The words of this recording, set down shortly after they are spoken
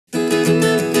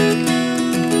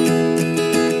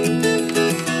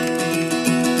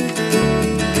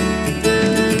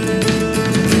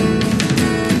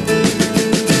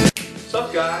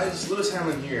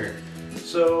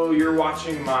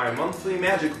watching my monthly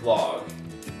magic vlog.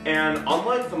 And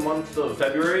unlike the month of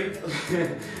February,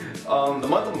 the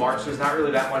month of March, there's not really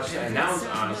that much to announce,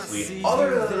 honestly,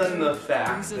 other than the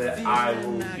fact that I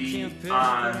will be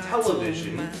on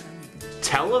television,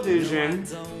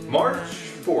 March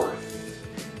 4th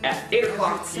at 8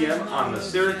 o'clock p.m. on the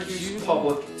Syracuse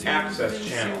Public Access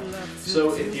channel.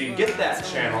 So if you get that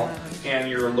channel and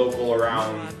you're local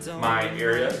around my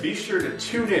area, be sure to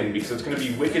tune in because it's going to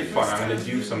be wicked fun. I'm going to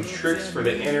do some tricks for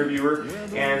the interviewer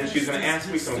and she's going to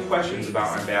ask me some questions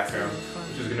about my background,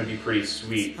 which is going to be pretty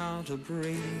sweet.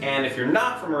 And if you're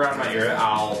not from around my area,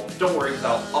 don't worry because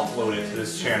I'll upload it to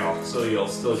this channel so you'll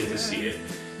still get to see it,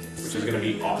 which is going to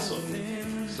be awesome.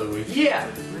 So yeah.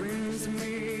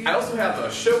 I also have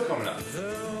a show coming up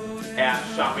at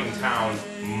Shoppingtown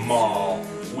Mall,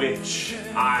 which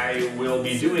I will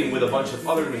be doing with a bunch of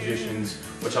other magicians,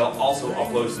 which I'll also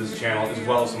upload to this channel, as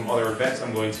well as some other events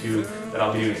I'm going to that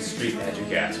I'll be doing street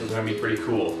magic at, so it's going to be pretty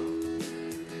cool.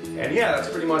 And yeah, that's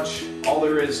pretty much all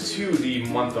there is to the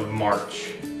month of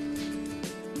March.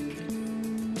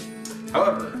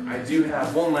 However, I do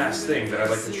have one last thing that I'd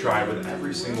like to try with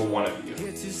every single one of you.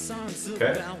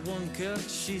 Okay?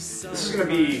 This is going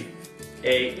to be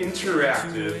an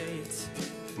interactive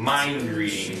mind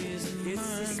reading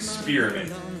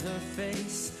experiment.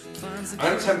 I'm going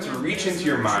to attempt to reach into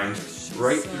your mind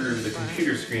right through the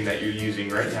computer screen that you're using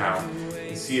right now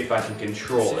and see if I can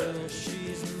control it.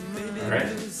 Alright?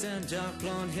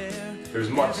 There's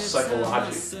much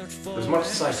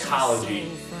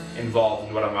psychology involved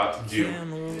in what I'm about to do,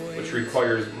 which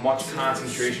requires much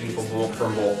concentration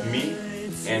from both me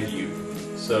and you.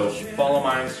 So follow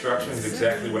my instructions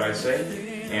exactly what I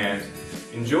say and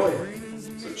enjoy.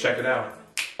 So check it out.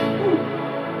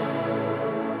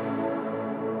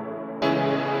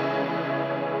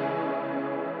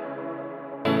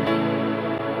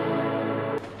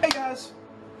 Hey guys!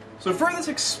 So for this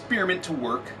experiment to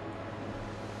work,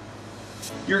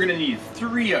 you're going to need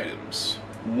 3 items.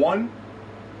 1,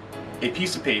 a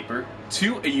piece of paper.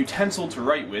 2, a utensil to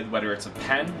write with, whether it's a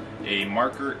pen, a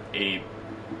marker, a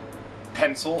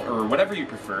pencil, or whatever you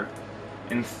prefer.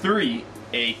 And 3,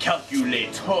 a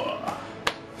calculator.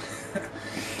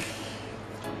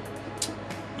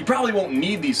 You probably won't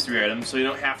need these 3 items, so you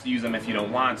don't have to use them if you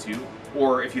don't want to,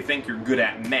 or if you think you're good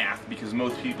at math, because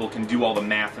most people can do all the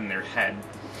math in their head.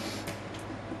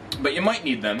 But you might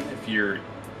need them if you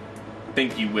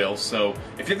think you will, so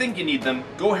if you think you need them,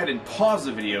 go ahead and pause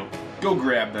the video, go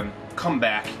grab them, come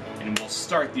back, and we'll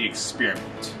start the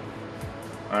experiment.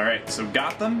 Alright, so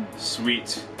got them?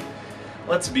 Sweet.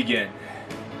 Let's begin.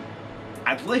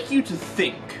 I'd like you to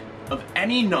think of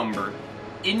any number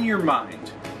in your mind,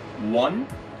 1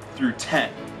 through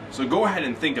 10. So go ahead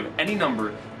and think of any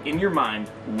number in your mind,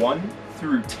 1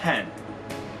 through 10.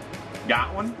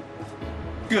 Got one?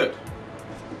 Good.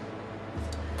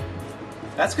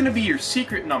 That's going to be your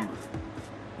secret number.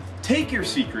 Take your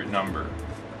secret number,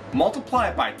 multiply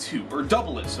it by 2, or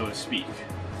double it, so to speak.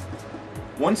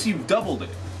 Once you've doubled it,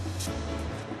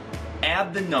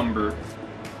 add the number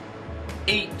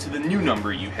 8 to the new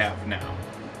number you have now.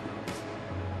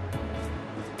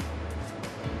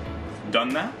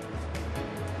 Done that?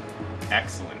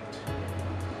 Excellent.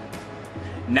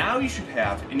 Now you should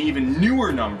have an even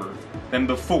newer number than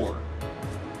before.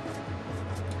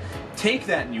 Take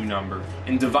that new number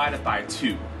and divide it by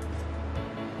 2.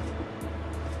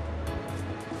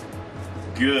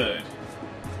 Good.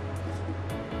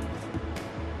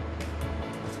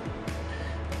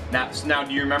 Now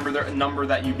do you remember the number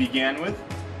that you began with?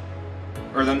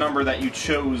 Or the number that you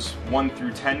chose 1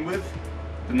 through 10 with?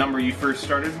 The number you first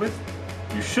started with?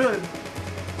 You should.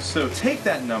 So take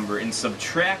that number and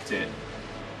subtract it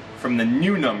from the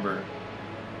new number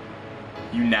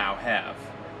you now have.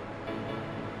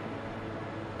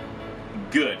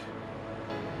 Good.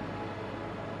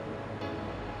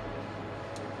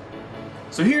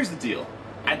 So here's the deal.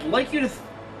 I'd like you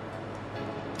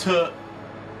to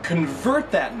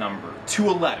convert that number to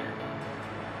a letter.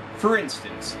 For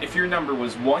instance, if your number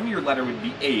was 1, your letter would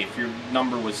be A. If your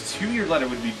number was 2, your letter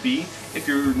would be B. If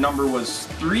your number was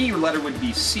 3, your letter would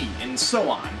be C, and so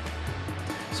on.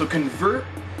 So convert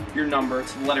your number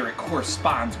to the letter it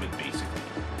corresponds with, basically.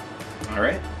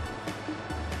 Alright?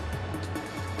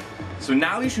 So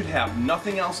now you should have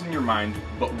nothing else in your mind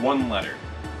but one letter.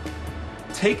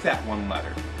 Take that one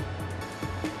letter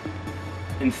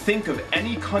and think of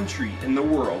any country in the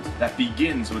world that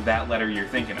begins with that letter you're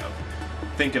thinking of.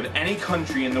 Think of any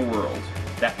country in the world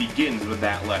that begins with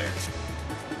that letter.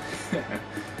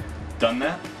 Done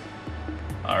that?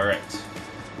 Alright.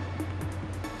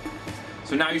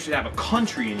 So now you should have a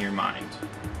country in your mind.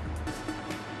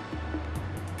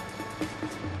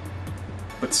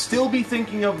 but still be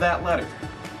thinking of that letter.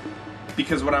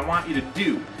 Because what I want you to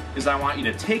do is I want you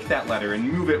to take that letter and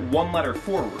move it one letter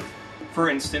forward. For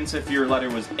instance, if your letter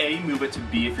was A, move it to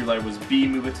B. If your letter was B,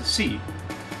 move it to C.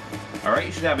 Alright,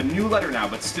 you should have a new letter now,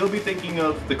 but still be thinking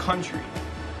of the country.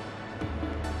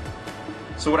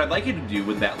 So what I'd like you to do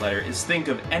with that letter is think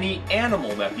of any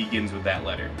animal that begins with that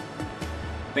letter.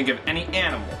 Think of any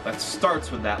animal that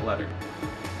starts with that letter.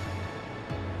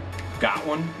 Got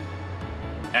one?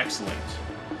 Excellent.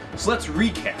 So let's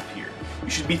recap here. You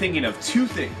should be thinking of two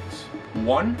things.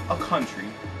 One, a country.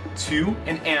 Two,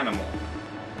 an animal.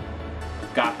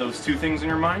 Got those two things in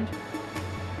your mind?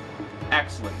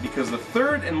 Excellent, because the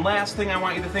third and last thing I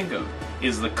want you to think of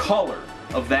is the color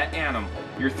of that animal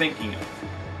you're thinking of.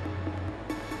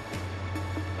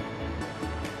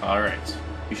 Alright,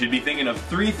 you should be thinking of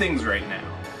three things right now.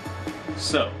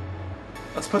 So,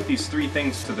 let's put these three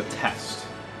things to the test.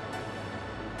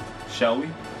 Shall we?